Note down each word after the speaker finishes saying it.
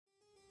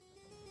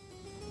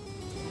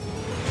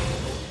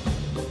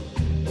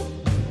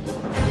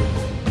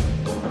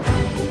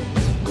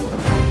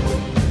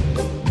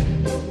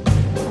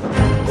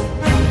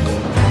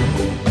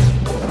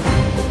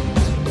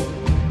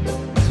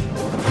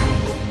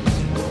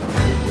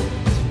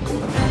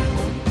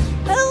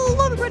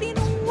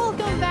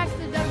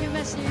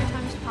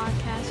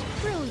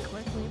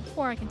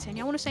before I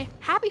continue, I want to say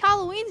Happy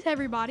Halloween to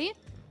everybody.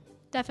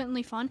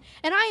 Definitely fun.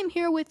 And I am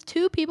here with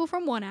two people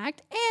from One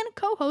Act and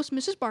co-host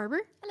Mrs.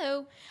 Barber.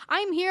 Hello.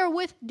 I'm here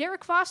with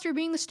Derek Foster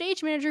being the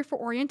stage manager for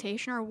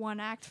Orientation, our One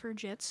Act for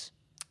JITS.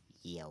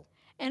 Yo.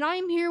 And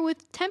I'm here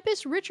with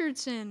Tempest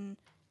Richardson.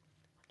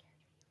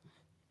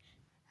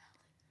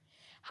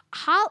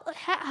 Holly.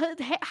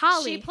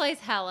 She plays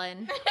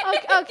Helen.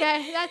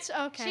 Okay, that's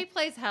okay. She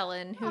plays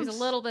Helen, who's a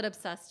little bit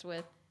obsessed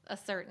with a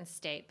certain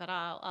state, but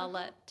I'll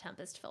let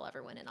Tempest fill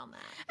everyone in on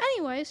that.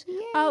 Anyways,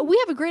 we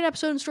have a great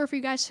episode in store for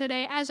you guys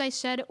today. As I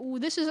said,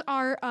 this is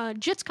our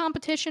JITS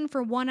competition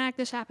for One Act.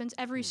 This happens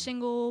every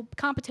single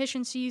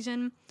competition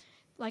season.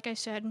 Like I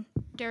said,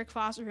 Derek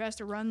Foster, who has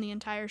to run the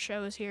entire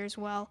show, is here as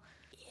well.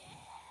 Yeah.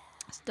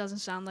 This doesn't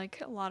sound like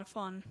a lot of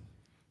fun.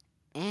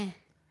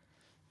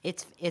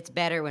 It's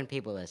better when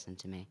people listen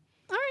to me.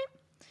 All right.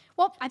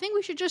 Well, I think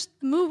we should just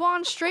move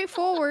on straight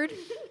forward.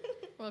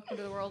 Welcome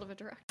to the world of a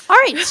director. All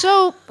right,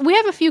 so we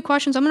have a few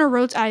questions. I'm going to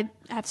rotate. I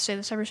have to say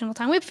this every single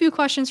time. We have a few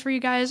questions for you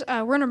guys.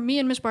 Me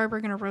and Miss Barber are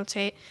going to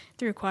rotate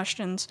through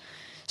questions.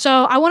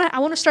 So I want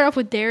to start off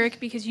with Derek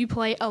because you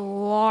play a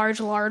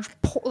large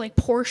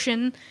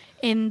portion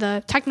in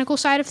the technical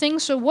side of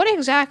things. So what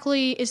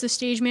exactly is the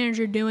stage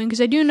manager doing?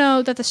 Because I do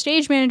know that the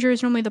stage manager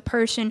is normally the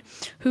person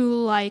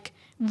who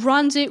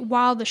runs it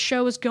while the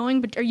show is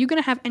going. But are you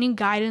going to have any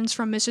guidance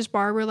from Mrs.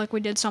 Barber like we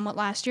did somewhat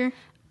last year?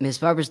 Miss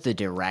Barber's the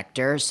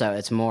director, so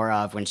it's more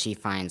of when she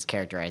finds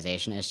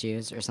characterization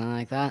issues or something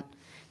like that,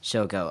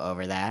 she'll go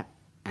over that.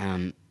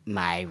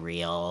 My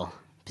real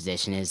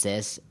position is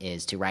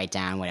to write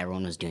down what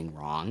everyone was doing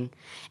wrong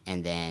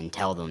and then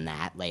tell them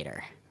that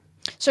later.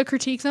 So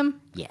critique them?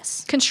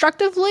 Yes.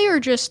 Constructively or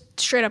just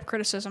straight up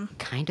criticism?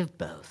 Kind of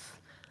both.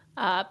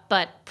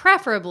 But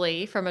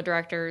preferably, from a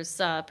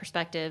director's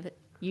perspective,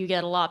 you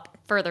get a lot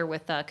further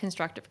with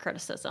constructive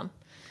criticism.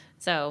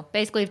 So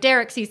basically, if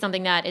Derek sees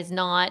something that is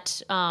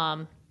not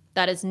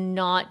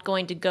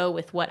going to go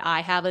with what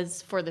I have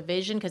as for the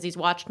vision, because he's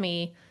watched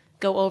me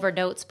go over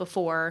notes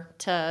before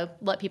to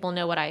let people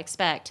know what I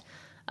expect,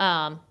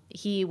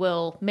 he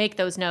will make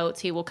those notes.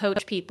 He will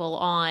coach people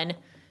on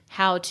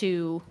how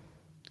to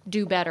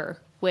do better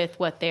with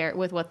what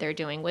they're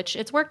doing, which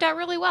it's worked out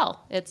really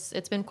well. It's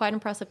been quite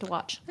impressive to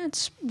watch.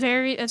 That's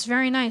very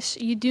nice.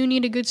 You do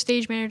need a good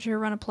stage manager to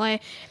run a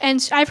play,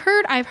 and I've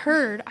heard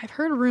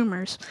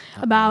rumors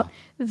about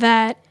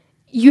that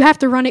you have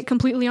to run it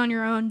completely on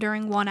your own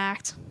during one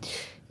act.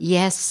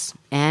 Yes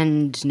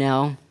and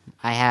no.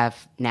 I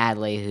have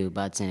Natalie who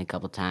butts in a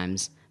couple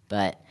times,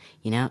 but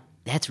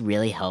that's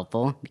really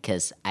helpful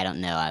because I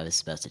don't know I was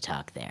supposed to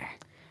talk there.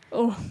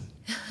 Oh,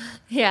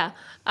 yeah.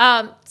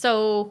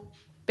 So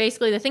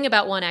basically, the thing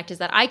about One Act is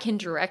that I can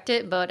direct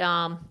it, but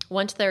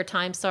once their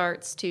time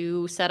starts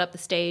to set up the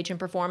stage and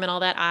perform and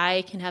all that,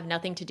 I can have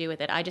nothing to do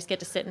with it. I just get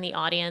to sit in the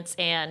audience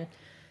and,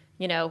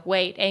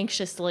 wait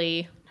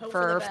anxiously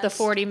for the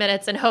 40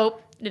 minutes and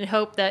hope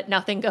that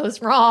nothing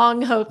goes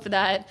wrong. Hope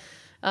that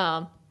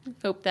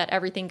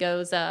everything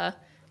goes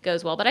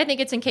well. But I think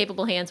it's in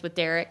capable hands with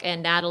Derek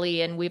and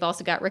Natalie, and we've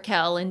also got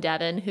Raquel and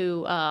Devin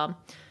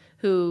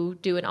who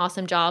do an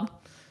awesome job.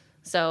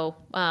 So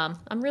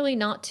I'm really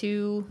not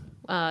too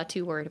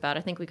worried about it.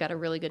 I think we've got a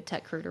really good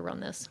tech crew to run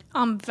this.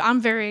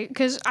 I'm very,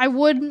 because I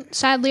would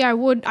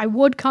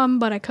come,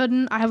 but I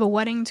couldn't. I have a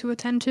wedding to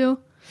attend to.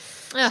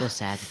 So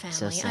sad. Family,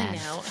 So sad. I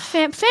know.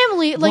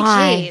 Family,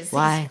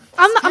 Why?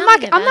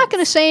 I'm not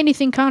going to say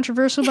anything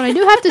controversial, but I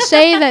do have to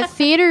say that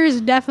theater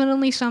is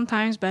definitely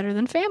sometimes better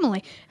than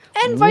family,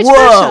 and vice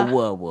versa.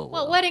 Whoa.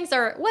 Well, weddings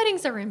are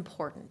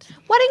important.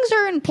 Weddings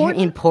are important.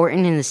 They're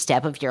important in the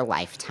step of your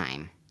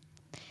lifetime.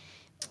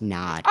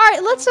 Nod. All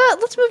right, let's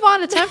move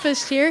on to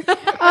Tempest here.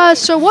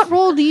 So what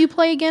role do you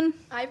play again?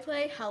 I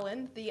play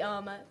Helen, the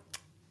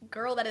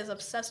girl that is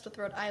obsessed with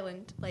Rhode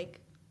Island,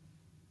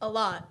 a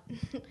lot.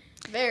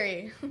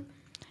 Very.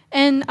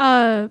 And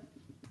I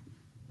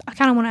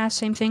kind of want to ask the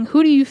same thing.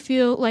 Who do you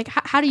feel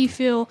how do you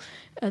feel?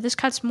 This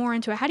cuts more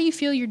into it. How do you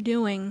feel you're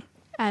doing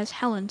as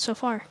Helen so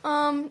far?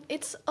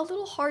 It's a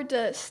little hard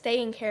to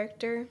stay in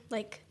character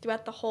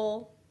throughout the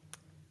whole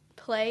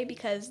play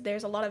because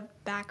there's a lot of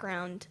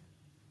background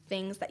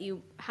things that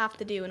you have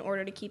to do in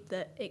order to keep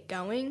it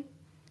going.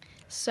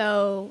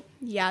 So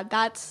yeah,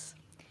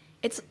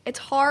 it's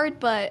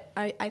hard, but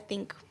I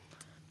think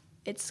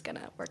it's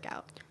gonna work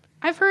out.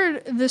 I've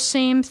heard the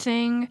same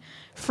thing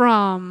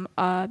from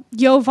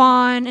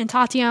Jovan and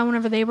Tatiana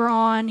whenever they were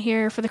on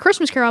here for the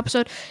Christmas Carol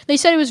episode. They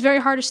said it was very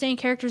hard to stay in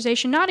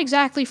characterization, not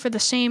exactly for the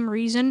same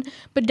reason,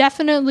 but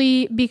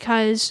definitely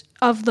because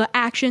of the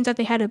actions that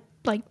they had to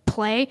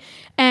play.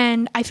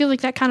 And I feel like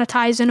that kind of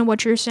ties into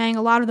what you're saying.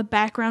 A lot of the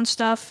background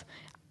stuff,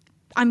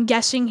 I'm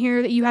guessing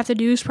here, that you have to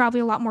do is probably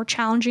a lot more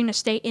challenging to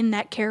stay in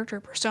that character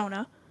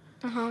persona.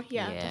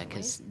 Yeah. Yeah,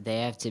 because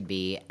they have to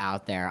be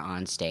out there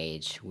on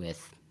stage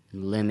with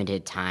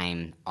limited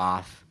time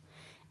off,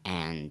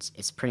 and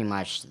it's pretty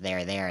much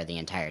they're there the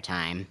entire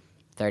time.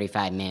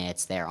 35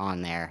 minutes, they're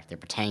on there, they're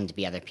pretending to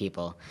be other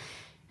people,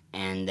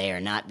 and they are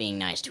not being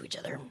nice to each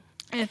other.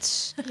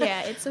 It's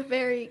a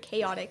very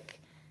chaotic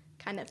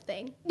kind of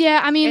thing.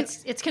 Yeah, I mean,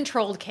 It's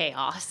controlled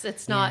chaos.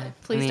 It's not.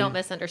 Please don't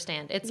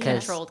misunderstand. It's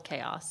controlled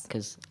chaos.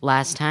 Because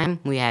last time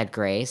we had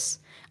Grace,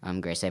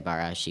 Grace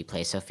Ibarra, she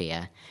plays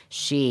Sophia.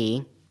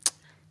 She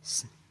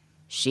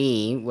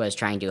was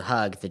trying to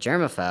hug the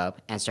germaphobe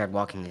and started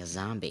walking like a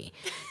zombie.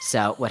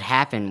 So what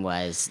happened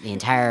was the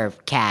entire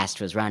cast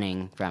was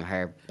running from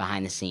her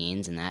behind the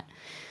scenes, and that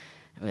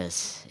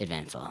was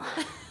eventful.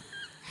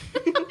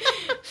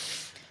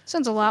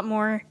 sounds a lot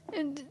more.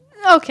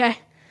 Okay.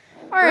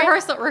 All right.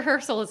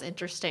 Rehearsal is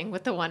interesting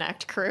with the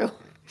one-act crew.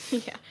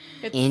 Yeah.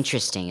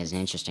 Interesting is an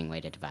interesting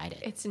way to divide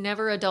it. It's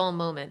never a dull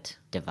moment.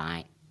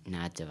 Divine,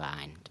 not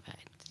divine. Divide.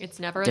 It's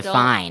never a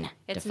Define. dull.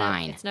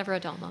 Define. It's never a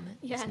dull moment.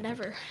 Yeah,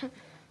 never.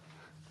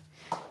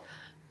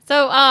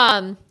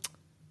 So,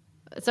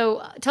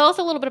 so tell us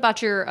a little bit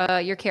about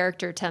your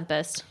character,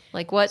 Tempest.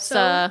 Like, what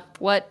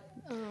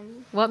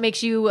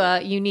makes you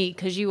unique?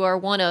 Because you are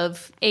one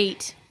of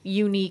 8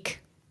 unique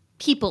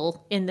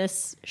people in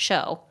this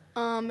show.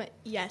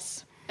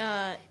 Yes.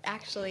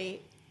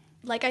 Actually,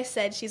 like I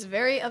said, she's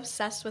very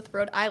obsessed with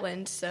Rhode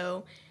Island,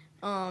 so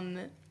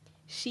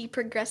she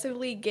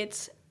progressively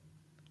gets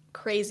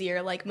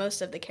crazier, like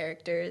most of the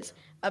characters,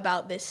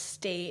 about this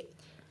state.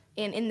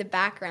 And in the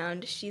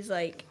background, she's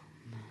like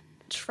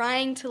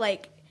trying to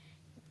like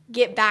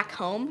get back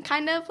home,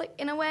 kind of like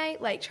in a way,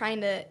 like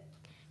trying to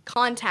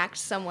contact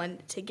someone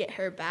to get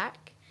her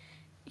back.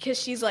 Because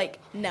she's like,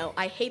 no,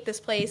 I hate this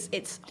place.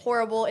 It's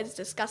horrible. It's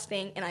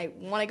disgusting. And I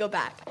want to go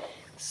back.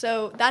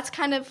 So that's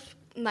kind of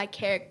my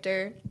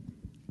character.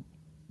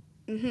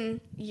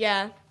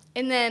 Yeah.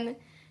 And then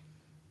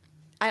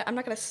I'm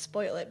not going to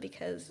spoil it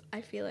because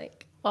I feel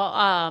like.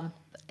 Well,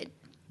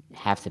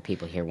 Half the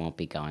people here won't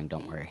be going,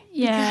 don't worry.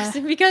 Yeah.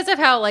 because of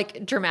how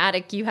like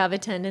dramatic you have a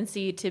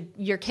tendency to,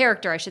 your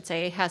character, I should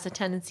say, has a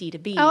tendency to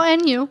be. Oh,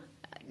 and you.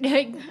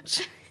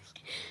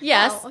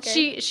 Yes, Oh,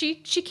 okay.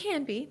 she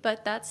can be,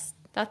 but that's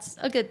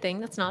a good thing.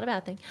 That's not a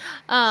bad thing.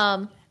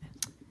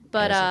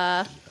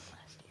 But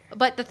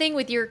the thing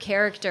with your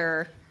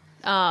character,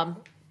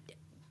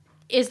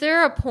 is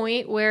there a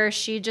point where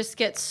she just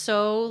gets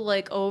so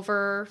like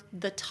over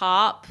the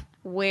top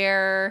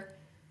where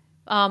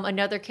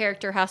another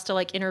character has to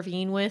like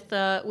intervene with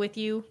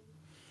you?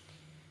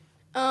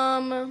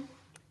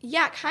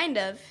 Yeah, kind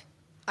of.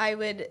 I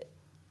would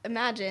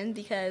imagine,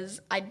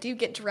 because I do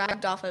get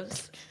dragged off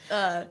of,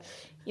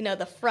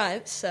 the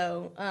front,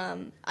 so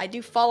I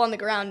do fall on the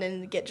ground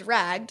and get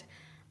dragged.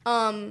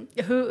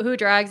 Who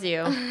drags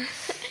you?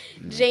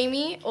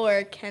 Jamie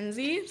or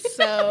Kenzie,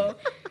 so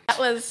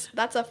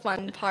that's a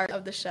fun part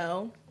of the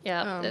show.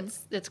 Yeah,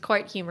 it's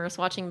quite humorous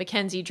watching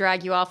Mackenzie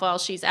drag you off while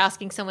she's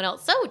asking someone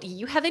else, so do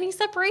you have any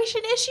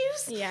separation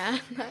issues? Yeah.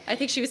 I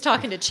think she was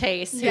talking to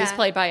Chase, who's Yeah.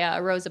 played by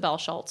Rosabelle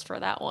Schultz for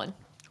that one.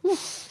 All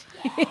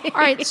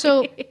right,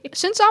 so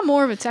since I'm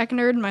more of a tech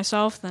nerd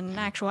myself than an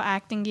actual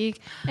acting geek,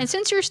 and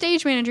since you're a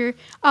stage manager,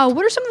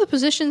 what are some of the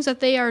positions that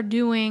they are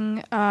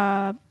doing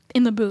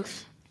in the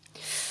booth?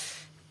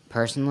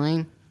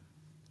 Personally,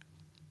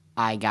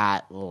 I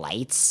got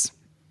lights.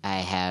 I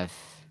have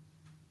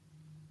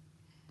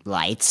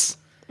lights.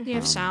 Do you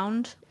have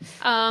sound?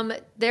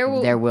 There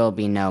Will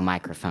be no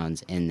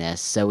microphones in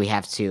this, so we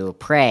have to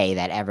pray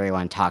that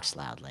everyone talks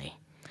loudly.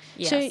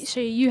 yes. So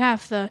you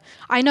have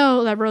I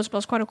know that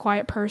Rosabelle's quite a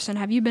quiet person.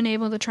 Have you been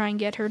able to try and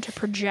get her to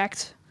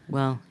project?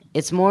 Well,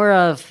 it's more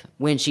of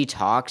when she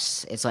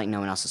talks, it's like no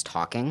one else is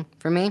talking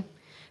for me,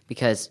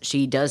 because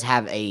she does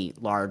have a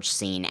large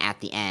scene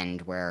at the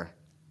end where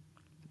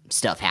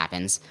stuff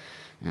happens.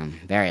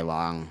 Very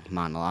long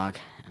monologue.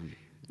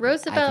 I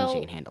think she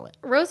can handle it.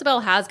 Rosabelle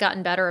has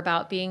gotten better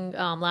about being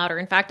louder.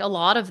 In fact, a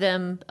lot of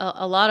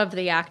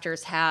the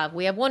actors have.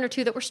 We have 1 or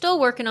 2 that we're still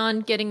working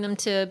on getting them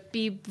to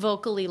be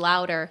vocally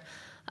louder.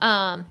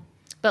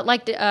 But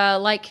like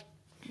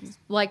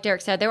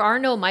Derek said, there are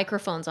no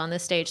microphones on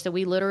this stage, so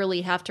we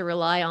literally have to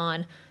rely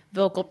on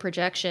vocal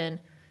projection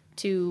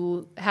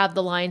to have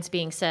the lines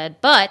being said.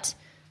 But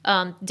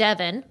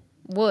Devin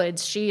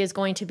Woods, she is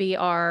going to be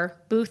our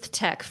booth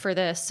tech for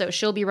this, so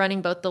she'll be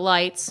running both the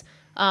lights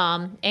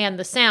and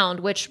the sound,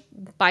 which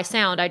by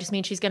sound, I just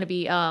mean she's going to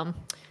be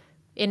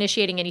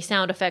initiating any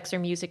sound effects or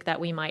music that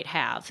we might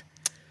have.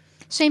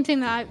 Same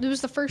thing it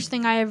was the first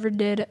thing I ever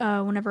did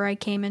whenever I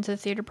came into the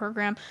theater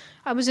program.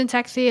 I was in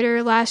tech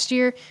theater last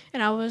year,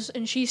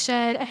 and she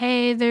said,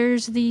 hey,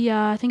 there's the,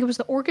 I think it was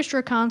the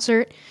orchestra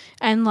concert,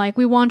 and like,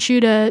 we want you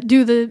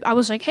to I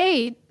was like,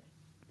 hey,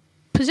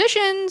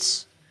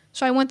 positions.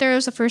 So I went there. It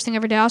was the first thing I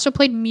ever did. I also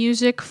played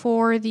music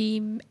for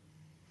the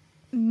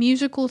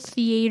musical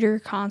theater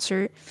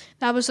concert.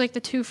 That was like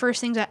the 2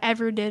 first things I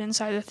ever did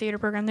inside the theater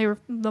program. They were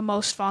the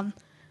most fun.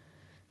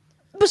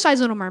 Besides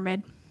Little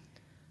Mermaid.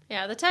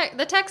 Yeah, the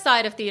tech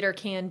side of theater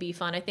can be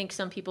fun. I think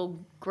some people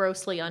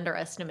grossly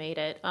underestimate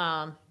it.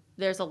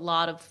 There's a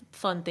lot of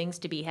fun things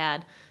to be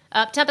had.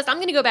 Tempest, I'm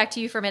going to go back to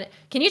you for a minute.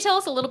 Can you tell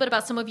us a little bit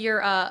about some of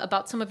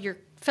your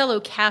fellow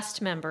cast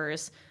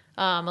members?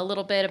 A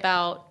little bit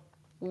about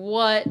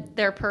what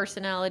their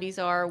personalities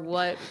are,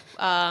 what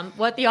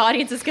the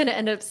audience is going to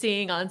end up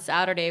seeing on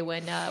Saturday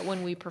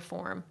when we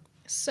perform.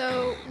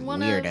 So one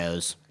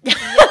Weirdos. of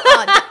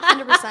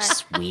 100%.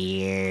 It's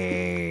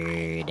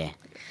weird.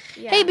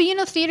 Yeah. Hey,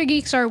 but theater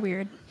geeks are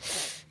weird.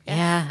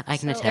 Yeah, I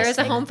can So attest. There is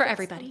a to home that. for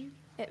everybody.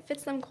 It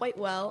fits them quite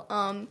well.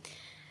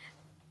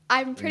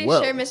 I'm pretty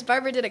Whoa. sure Miss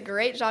Barber did a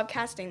great job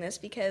casting this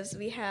because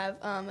we have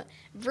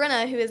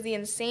Brenna, who is the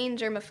insane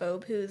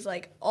germaphobe, who's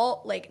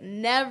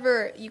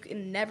you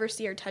can never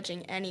see her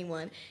touching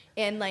anyone,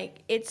 and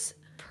it's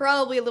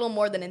probably a little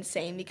more than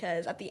insane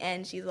because at the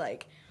end she's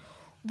like,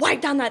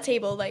 wipe down that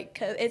table,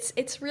 cause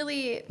it's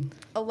really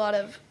a lot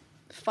of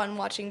fun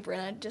watching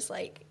Brenna just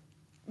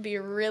be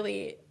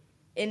really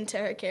into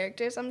her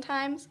character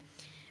sometimes,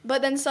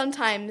 but then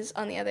sometimes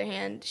on the other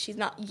hand she's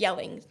not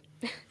yelling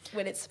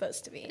when it's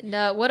supposed to be.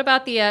 No, what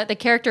about the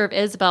character of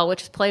Isabel,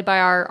 which is played by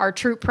our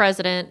troop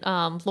president,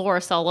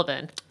 Laura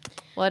Sullivan?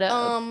 What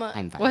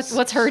I'm fine.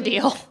 what's her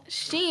deal?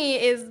 She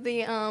is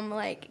the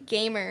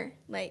gamer,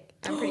 I'm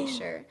pretty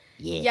sure.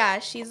 Yeah.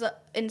 She's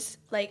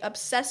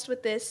obsessed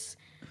with this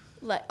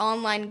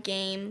online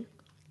game,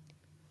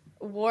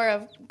 War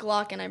of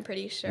Glocken, I'm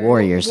pretty sure.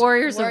 Warriors.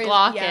 Warriors of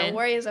Glocken. Yeah,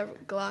 Warriors of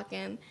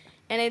Glocken.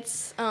 And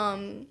it's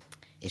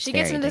It's she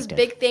gets very into this addictive.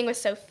 big thing with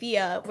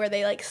Sophia where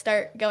they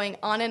start going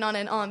on and on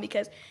and on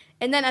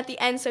and then at the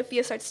end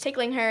Sophia starts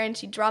tickling her and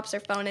she drops her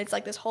phone. It's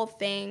this whole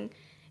thing.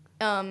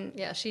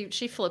 Yeah, she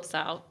flips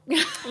out.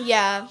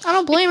 Yeah. I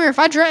don't blame her.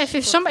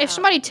 If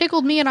somebody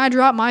tickled me and I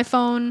dropped my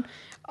phone,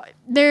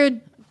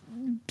 there'd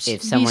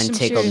If be someone some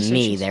tickled serious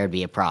me, issues. there would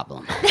be a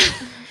problem.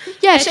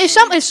 Yes,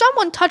 if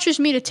someone touches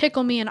me to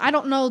tickle me and I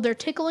don't know they're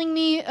tickling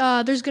me,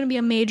 there's going to be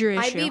a major issue.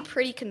 I'd be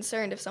pretty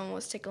concerned if someone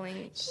was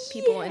tickling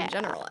people in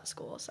general at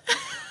school. So.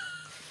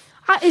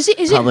 Is it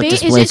Public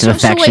is displays it of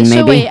affection, so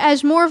maybe? wait,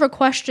 as more of a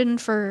question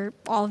for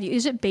all of you,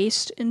 is it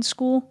based in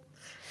school?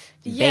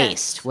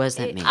 Based. What does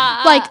that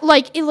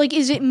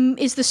mean?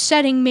 Is the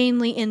setting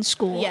mainly in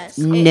school? Yes.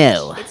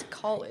 No. It's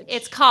college.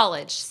 It's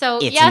college, so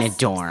It's yes, in a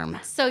dorm.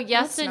 So yes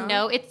No, it's and not.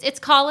 no. It's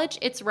college.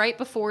 It's right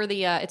before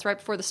the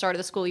start of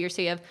the school year.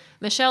 So you have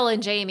Michelle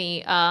and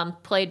Jamie,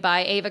 played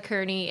by Ava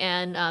Kearney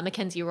and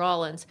Mackenzie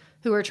Rollins,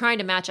 who are trying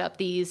to match up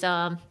these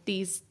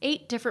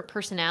 8 different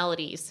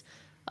personalities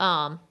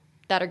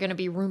that are going to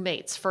be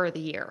roommates for the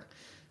year.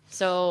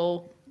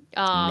 So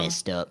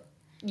Messed up.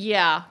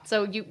 yeah.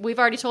 So we've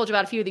already told you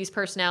about a few of these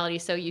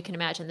personalities. So you can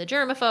imagine the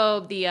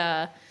germaphobe,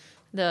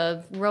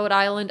 the Rhode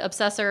Island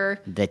obsessor,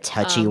 The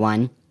touchy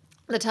one.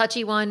 the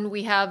touchy one.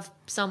 We have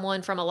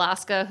someone from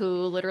Alaska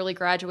who literally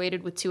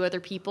graduated with 2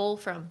 other people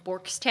from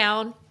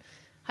Borkstown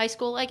High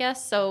School, I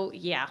guess. So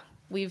yeah,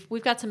 we've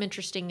got some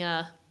interesting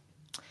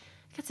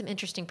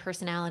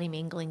personality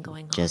mingling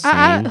going on. Just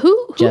saying.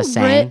 Just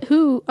saying.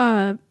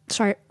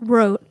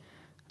 Wrote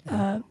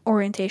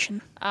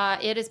orientation?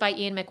 It is by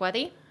Ian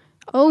McWethy.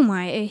 Oh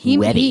my,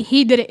 Wetty.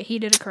 he did it. He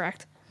did it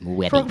correct.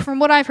 Wetty. From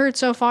what I've heard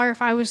so far,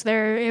 if I was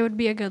there, it would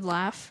be a good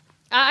laugh.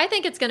 I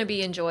think it's going to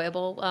be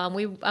enjoyable.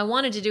 I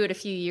wanted to do it a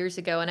few years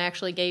ago and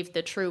actually gave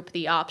the troupe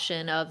the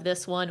option of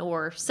this one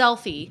or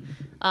Selfie,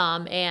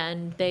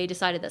 and they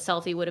decided that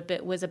Selfie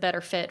was a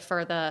better fit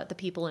for the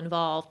people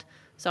involved.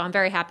 So I'm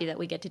very happy that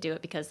we get to do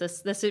it because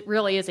this it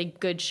really is a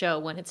good show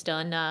when it's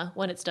done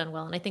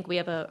well, and I think we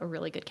have a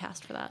really good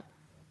cast for that.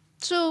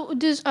 So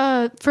does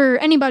for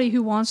anybody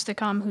who wants to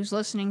come, who's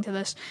listening to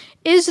this,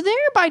 is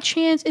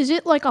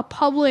it like a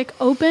public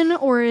open,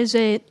 or is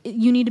it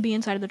you need to be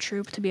inside of the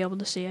troupe to be able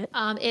to see it?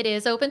 It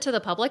is open to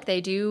the public.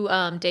 They do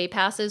day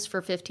passes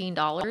for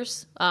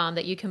 $15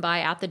 that you can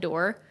buy at the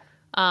door.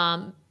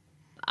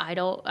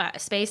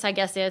 Space, I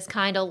guess, is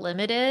kind of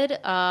limited,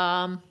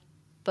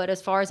 but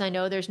as far as I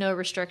know, there's no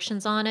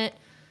restrictions on it.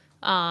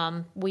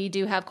 We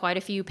do have quite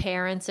a few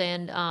parents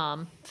and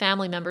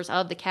family members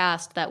of the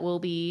cast that will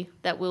be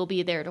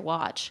there to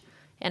watch.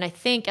 And I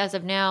think as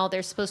of now,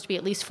 there's supposed to be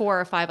at least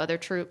 4 or 5 other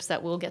troops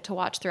that we'll get to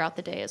watch throughout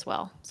the day as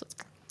well. So it's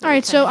All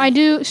right, so I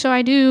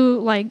do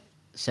like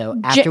So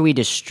after we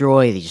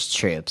destroy these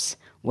troops,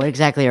 what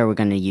exactly are we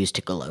going to use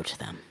to gloat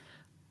them?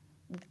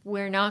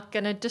 we're not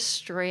gonna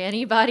destroy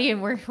anybody,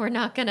 and we're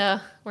not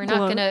gonna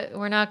gloat.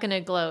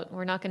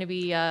 We're not gonna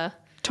be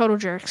total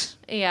jerks.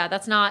 Yeah,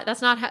 that's not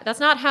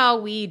how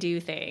we do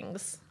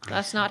things.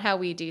 That's not how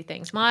we do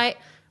things.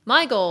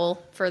 My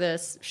goal for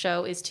this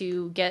show is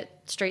to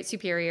get straight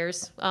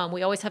superiors.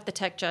 We always have the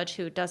tech judge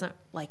who doesn't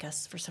like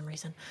us for some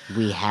reason.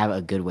 We have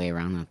a good way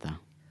around that, though.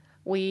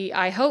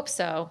 I hope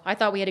so. I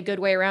thought we had a good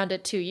way around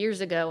it 2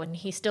 years ago, and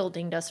he still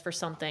dinged us for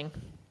something.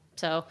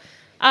 So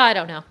I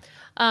don't know.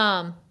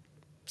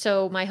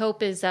 So my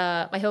hope is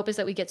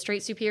that we get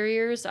straight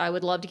superiors. I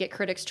would love to get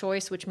Critics'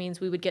 Choice, which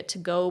means we would get to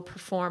go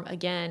perform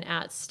again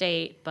at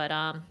state. But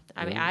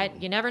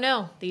you never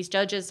know. These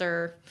judges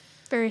are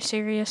Very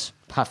serious.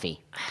 Puffy.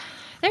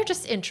 they're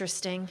just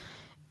interesting.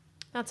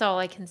 That's all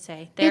I can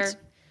say. They're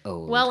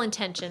Old. well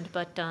intentioned,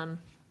 but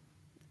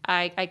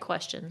I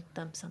question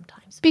them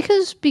sometimes.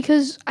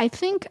 Because I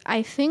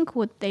think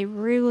what they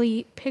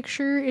really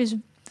picture is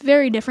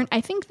very different.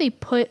 I think they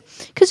put,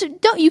 because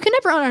you can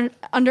never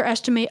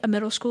underestimate a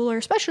middle schooler,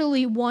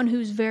 especially one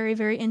who's very,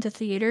 very into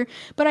theater.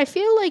 But I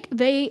feel like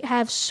they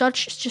have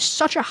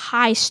such a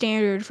high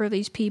standard for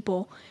these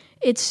people.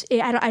 I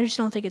just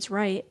don't think it's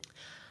right.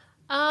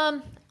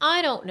 I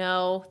don't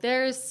know.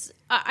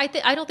 I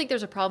don't think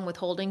there's a problem with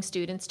holding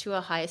students to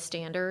a high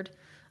standard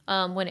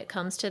when it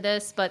comes to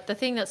this. But the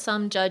thing that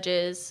some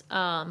judges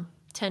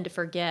tend to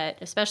forget,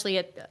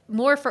 especially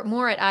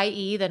more at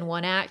IE than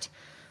one act,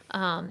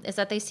 is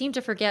that they seem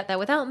to forget that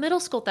without middle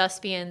school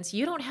thespians,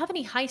 you don't have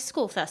any high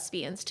school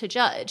thespians to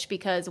judge,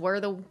 because we're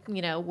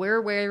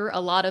where a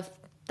lot of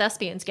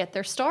thespians get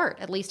their start,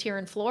 at least here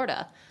in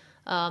Florida,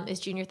 is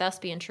junior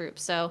thespian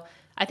troops. So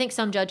I think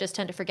some judges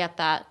tend to forget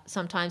that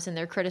sometimes in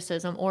their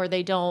criticism, or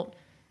they don't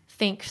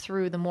think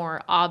through the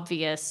more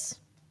obvious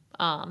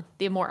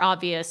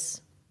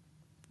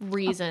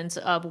reasons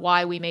of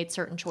why we made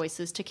certain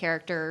choices to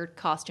character,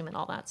 costume, and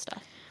all that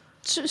stuff.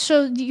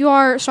 So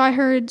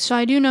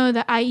I do know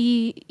that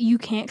IE you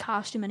can't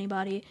costume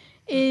anybody.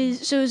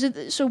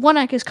 So one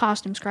act is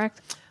costumes,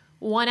 correct?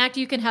 One act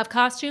you can have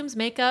costumes,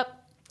 makeup,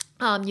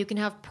 you can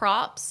have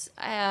props,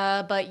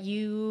 but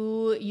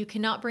you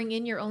cannot bring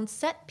in your own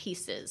set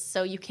pieces.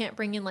 So you can't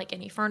bring in like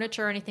any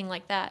furniture or anything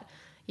like that.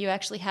 You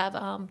actually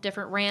have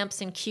different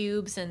ramps and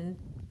cubes and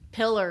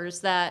pillars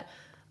that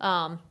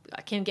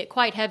can get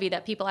quite heavy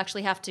that people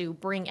actually have to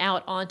bring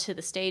out onto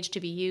the stage to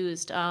be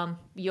used.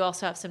 You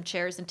also have some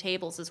chairs and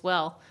tables as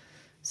well.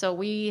 So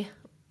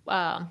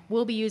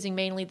we'll be using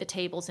mainly the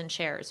tables and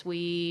chairs.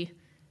 We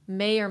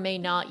may or may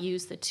not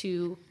use the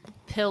two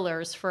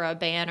pillars for a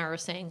banner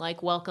saying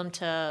like welcome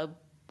to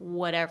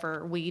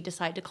whatever we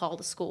decide to call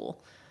the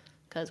school,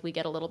 because we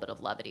get a little bit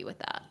of levity with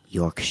that.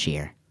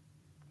 Yorkshire.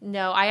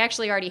 No, I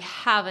actually already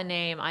have a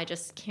name. I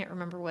just can't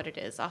remember what it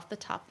is off the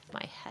top of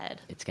my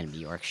head. It's going to be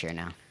Yorkshire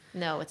now.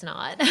 No, it's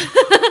not.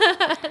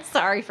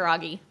 Sorry,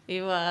 Froggy.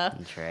 I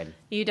tried.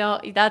 You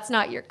don't. That's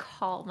not your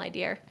call, my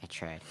dear. I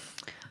tried.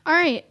 All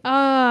right.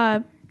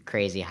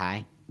 Crazy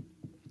High.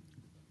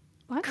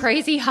 What?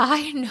 Crazy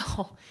High?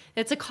 No,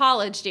 it's a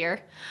college, dear.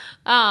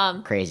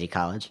 Crazy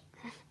College.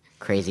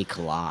 Crazy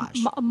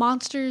Collage.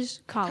 Monsters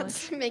That College.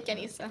 doesn't make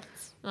any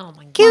sense. Oh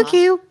my god.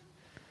 Cuckoo.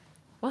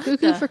 What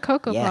Cuckoo the- for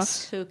Cocoa Yes.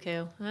 Puffs.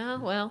 Cuckoo.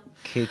 Well.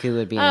 Cuckoo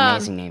would be an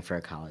amazing name for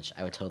a college.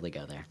 I would totally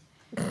go there.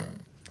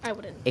 I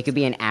wouldn't. It could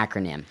be an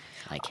acronym.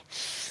 Like,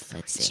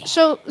 let's see.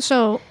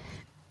 So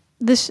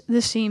this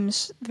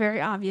seems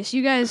very obvious.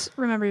 You guys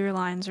remember your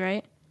lines,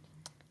 right?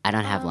 I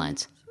don't have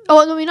lines. Oh,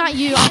 I mean, not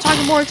you. I'm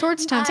talking more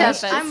towards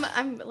Tempest.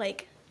 I'm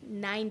like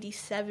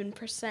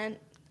 97%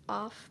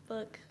 off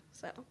book,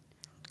 so.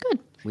 Good.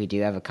 We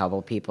do have a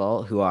couple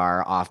people who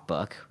are off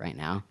book right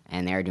now,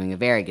 and they're doing a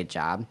very good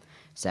job,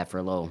 except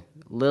for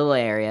little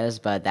areas,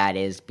 but that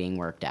is being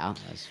worked out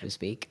as we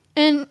speak.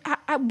 And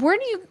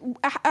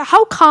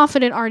how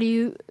confident are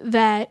you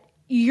that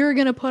you're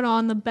going to put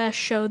on the best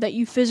show that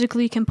you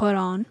physically can put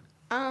on?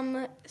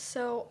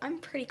 So I'm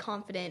pretty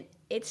confident.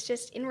 It's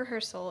just in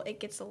rehearsal, it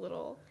gets a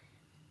little,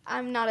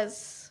 I'm not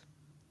as,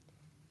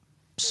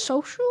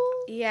 Social?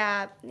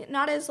 yeah,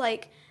 not as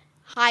like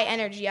high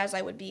energy as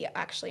I would be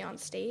actually on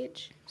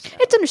stage. So.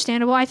 It's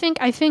understandable. I think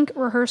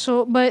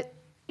rehearsal, but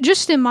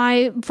just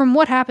from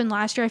what happened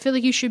last year, I feel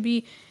like you should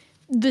be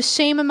the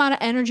same amount of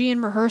energy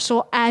in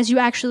rehearsal as you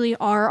actually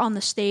are on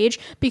the stage,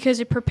 because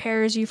it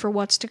prepares you for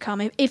what's to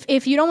come.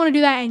 If you don't want to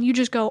do that and you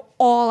just go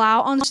all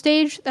out on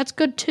stage, that's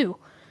good too.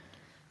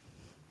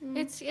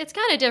 It's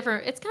kind of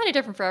different. It's kind of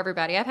different for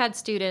everybody. I've had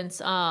students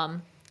that,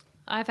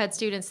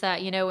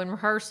 in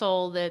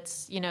rehearsal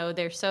that's,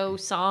 they're so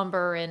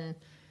somber and,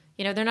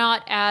 they're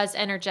not as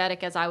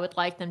energetic as I would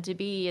like them to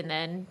be. And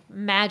then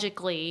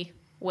magically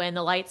when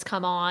the lights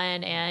come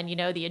on and,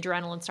 the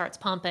adrenaline starts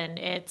pumping,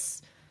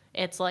 it's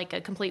like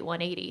a complete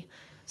 180.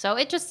 So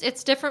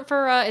it's different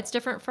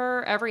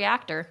for every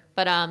actor.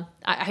 But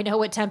I know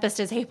what Tempest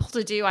is able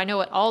to do. I know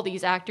what all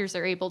these actors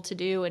are able to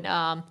do.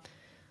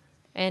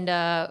 And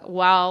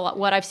while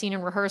what I've seen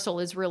in rehearsal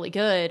is really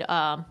good,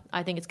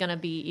 I think it's going to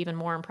be even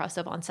more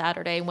impressive on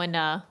Saturday when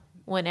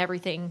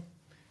everything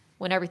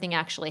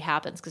actually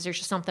happens, because there's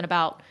just something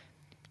about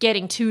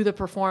getting to the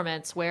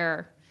performance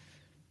where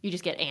you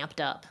just get amped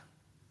up.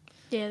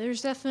 Yeah,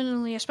 there's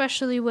definitely,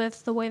 especially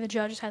with the way the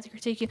judges have to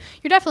critique you,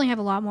 you definitely have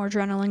a lot more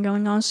adrenaline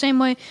going on. Same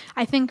way,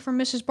 I think for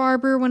Mrs.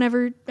 Barber,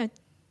 whenever,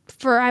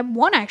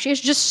 one actually, is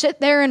just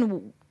sit there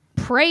and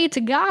pray to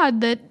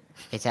God that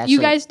you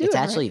guys do it. It's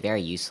actually right.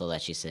 very useful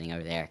that she's sitting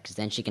over there, because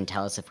then she can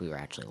tell us if we were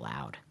actually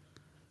loud.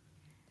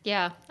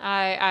 Yeah,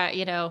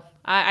 I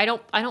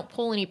don't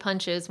pull any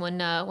punches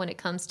when it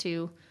comes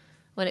to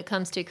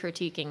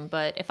critiquing.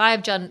 But if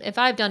I've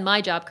done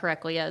my job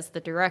correctly as the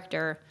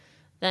director,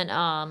 then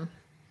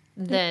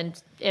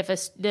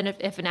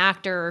if an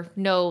actor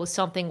knows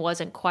something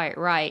wasn't quite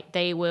right,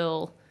 they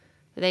will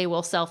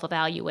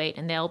self-evaluate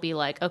and they'll be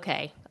like,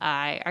 okay,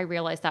 I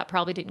realize that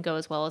probably didn't go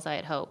as well as I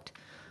had hoped.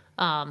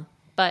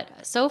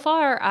 But so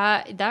far,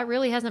 that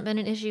really hasn't been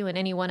an issue in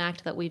any one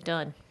act that we've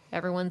done.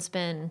 Everyone's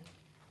been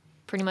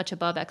pretty much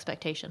above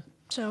expectation.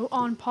 So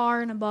on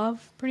par and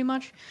above, pretty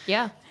much.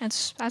 Yeah.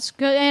 That's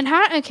good. And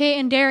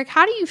and Derek,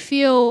 how do you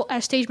feel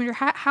as stage manager?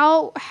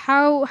 How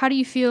do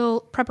you feel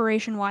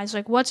preparation wise?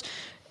 Like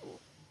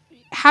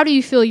how do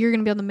you feel you're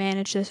going to be able to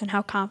manage this, and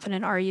how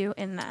confident are you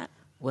in that?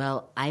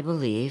 Well, I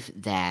believe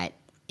that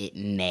it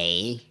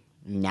may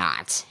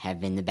not have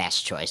been the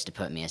best choice to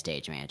put me as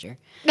stage manager,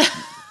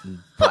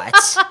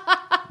 but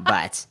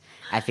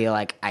I feel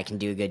like I can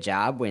do a good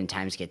job when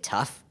times get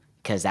tough.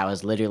 Because that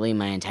was literally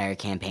my entire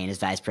campaign as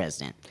vice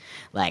president.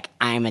 Like,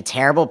 I'm a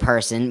terrible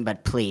person,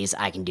 but please,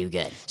 I can do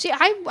good. See,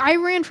 I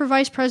ran for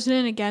vice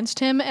president against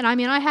him, and I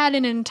mean, I had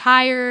an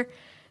entire,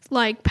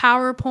 like,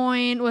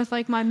 PowerPoint with,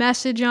 like, my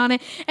message on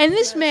it. And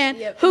this man,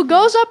 who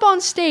goes up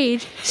on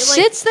stage,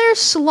 sits there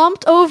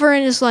slumped over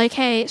and is like,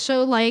 hey,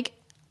 so, like,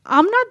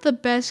 I'm not the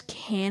best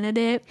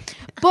candidate,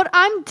 but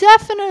I'm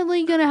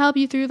definitely going to help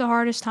you through the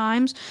hardest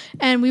times.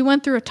 And we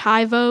went through a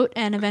tie vote,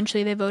 and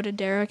eventually they voted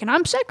Derek, and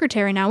I'm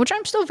secretary now, which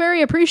I'm still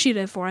very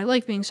appreciative for. I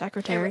like being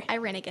secretary. I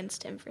ran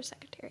against him for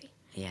secretary.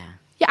 Yeah.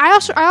 Yeah,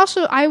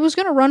 I was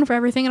going to run for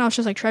everything, and I was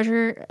just like,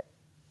 treasurer.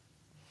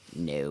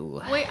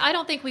 No. Wait, I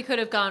don't think we could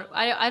have gone.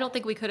 I don't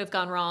think we could have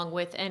gone wrong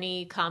with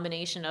any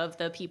combination of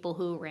the people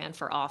who ran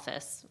for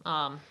office.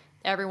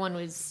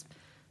 Everyone's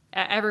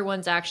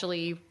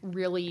actually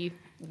really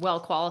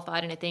well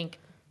qualified, and I think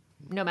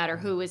no matter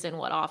who is in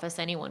what office,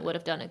 anyone would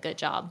have done a good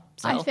job.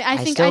 So I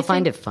still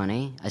find it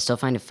funny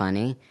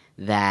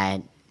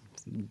that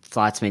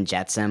Flotsam and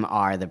Jetsam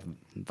are the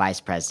vice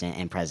president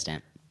and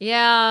president.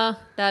 yeah,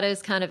 that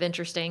is kind of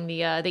interesting.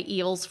 The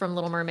eels from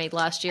Little Mermaid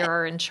last year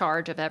are in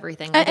charge of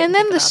everything. And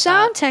then the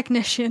sound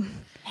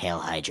technician. Hail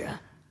Hydra.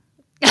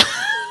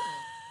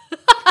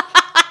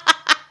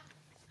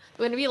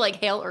 Wouldn't it be like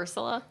Hail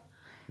Ursula?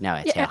 No,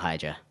 it's Hail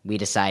Hydra. We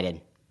decided.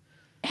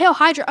 Hail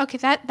Hydra. Okay,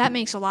 that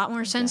makes a lot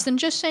more sense than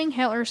just saying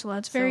Hail Ursula.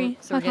 It's very.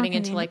 So we're getting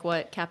into like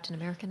what, Captain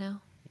America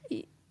now?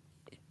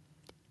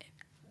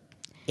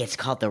 It's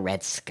called the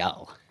Red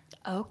Skull.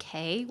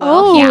 Okay.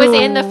 Well, he Oh. was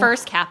in the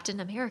first Captain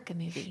America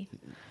movie.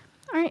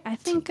 All right, I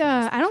think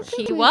I don't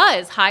think He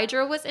was.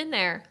 Hydra was in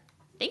there.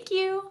 Thank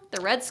you. The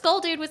Red Skull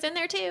dude was in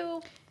there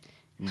too.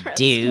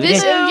 Dude.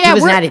 This- he yeah,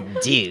 was we're- not a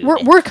dude.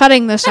 we're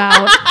cutting this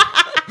out.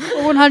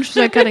 We're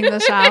 100% cutting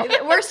this out.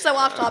 We're so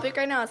off topic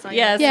right now. It's not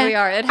Yes, Yeah. we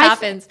are. It I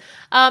happens.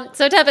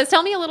 So Tempest,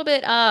 tell me a little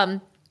bit.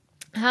 How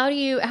do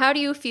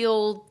you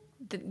feel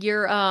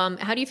your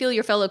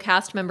fellow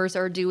cast members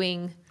are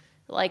doing,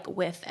 like,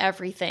 with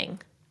everything?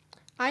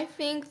 I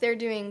think they're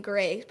doing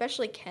great,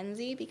 especially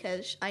Kenzie,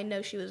 because I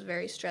know she was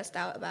very stressed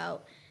out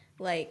about,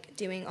 like,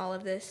 doing all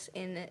of this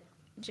in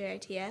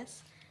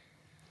JITS.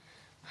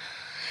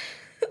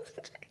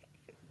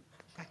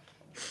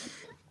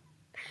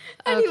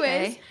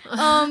 Anyways,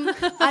 I'm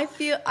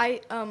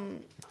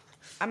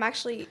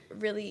actually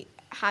really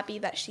happy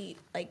that she,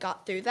 like,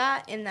 got through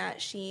that, and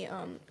that she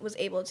was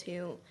able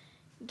to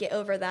get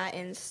over that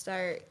and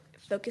start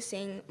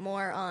focusing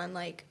more on,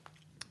 like,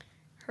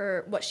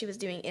 what she was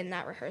doing in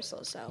that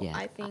rehearsal. So Yeah,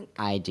 I think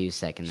I do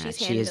second that.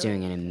 she's She is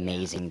doing handling an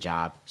amazing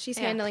job. she's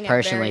Yeah. handling it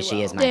Personally, very she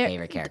well. is my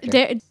favorite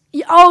character.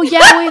 Oh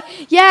yeah,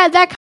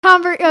 that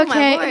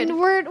okay,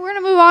 Lord. we're gonna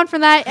move on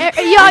from that.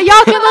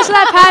 Y'all can listen to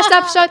that past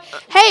episode.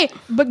 Hey,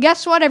 but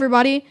guess what,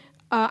 everybody?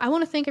 I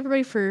want to thank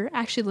everybody for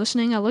actually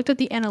listening. I looked at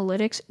the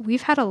analytics.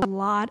 We've had a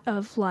lot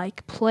of,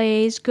 like,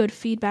 plays, good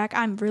feedback.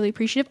 I'm really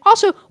appreciative.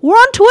 Also, we're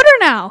on Twitter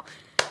now.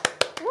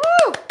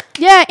 Woo!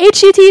 Yeah,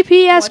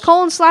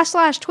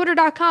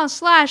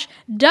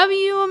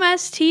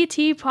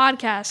 https://twitter.com/WMSTT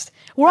podcast.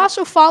 We're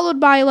also followed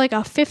by, like,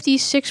 a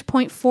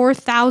 56.4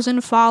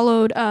 thousand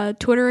followed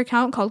Twitter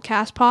account called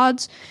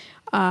CastPods.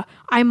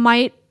 I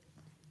might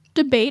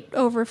debate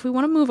over if we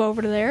want to move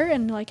over to there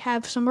and, like,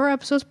 have some of our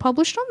episodes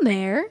published on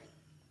there.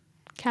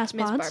 Miss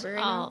CastPods. Barber right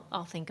now.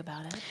 I'll think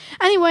about it.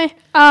 Anyway,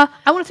 like I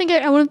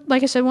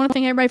said, I want to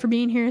thank everybody for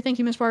being here. Thank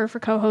you, Miss Barber, for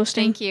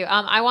co-hosting. Thank you.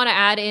 I want to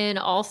add in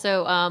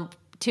also,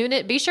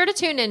 be sure to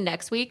tune in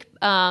next week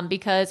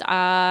because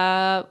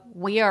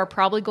we are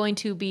probably going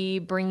to be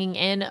bringing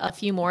in a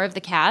few more of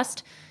the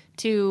cast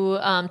to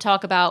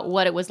talk about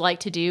what it was like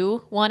to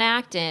do one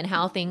act and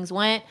how things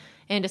went,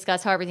 and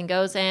discuss how everything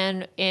goes.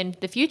 And in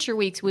the future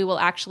weeks, we will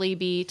actually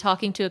be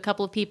talking to a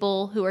couple of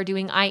people who are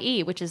doing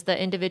IE, which is the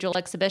individual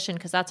exhibition,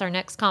 because that's our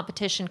next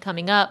competition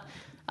coming up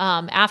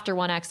after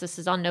One X. This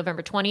is on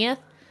November 20th.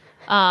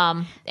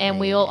 And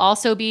we'll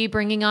also be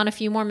bringing on a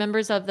few more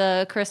members of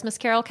the Christmas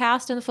Carol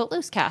cast and the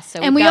Footloose cast.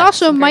 So And we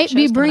also might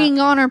be bringing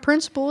on our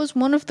principal as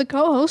one of the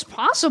co-hosts.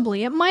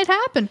 Possibly. It might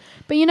happen.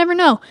 But you never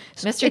know.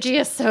 Mr. G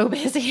is so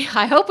busy.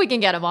 I hope we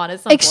can get him on at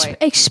some point.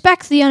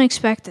 Expect the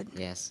unexpected.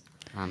 Yes.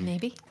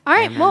 Maybe. All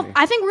right. Well,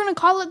 I think we're going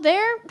to call it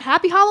there.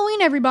 Happy Halloween,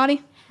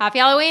 everybody. Happy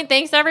Halloween.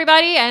 Thanks,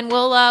 everybody. And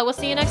we'll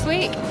see you next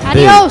week.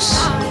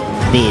 Adios.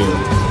 Boo.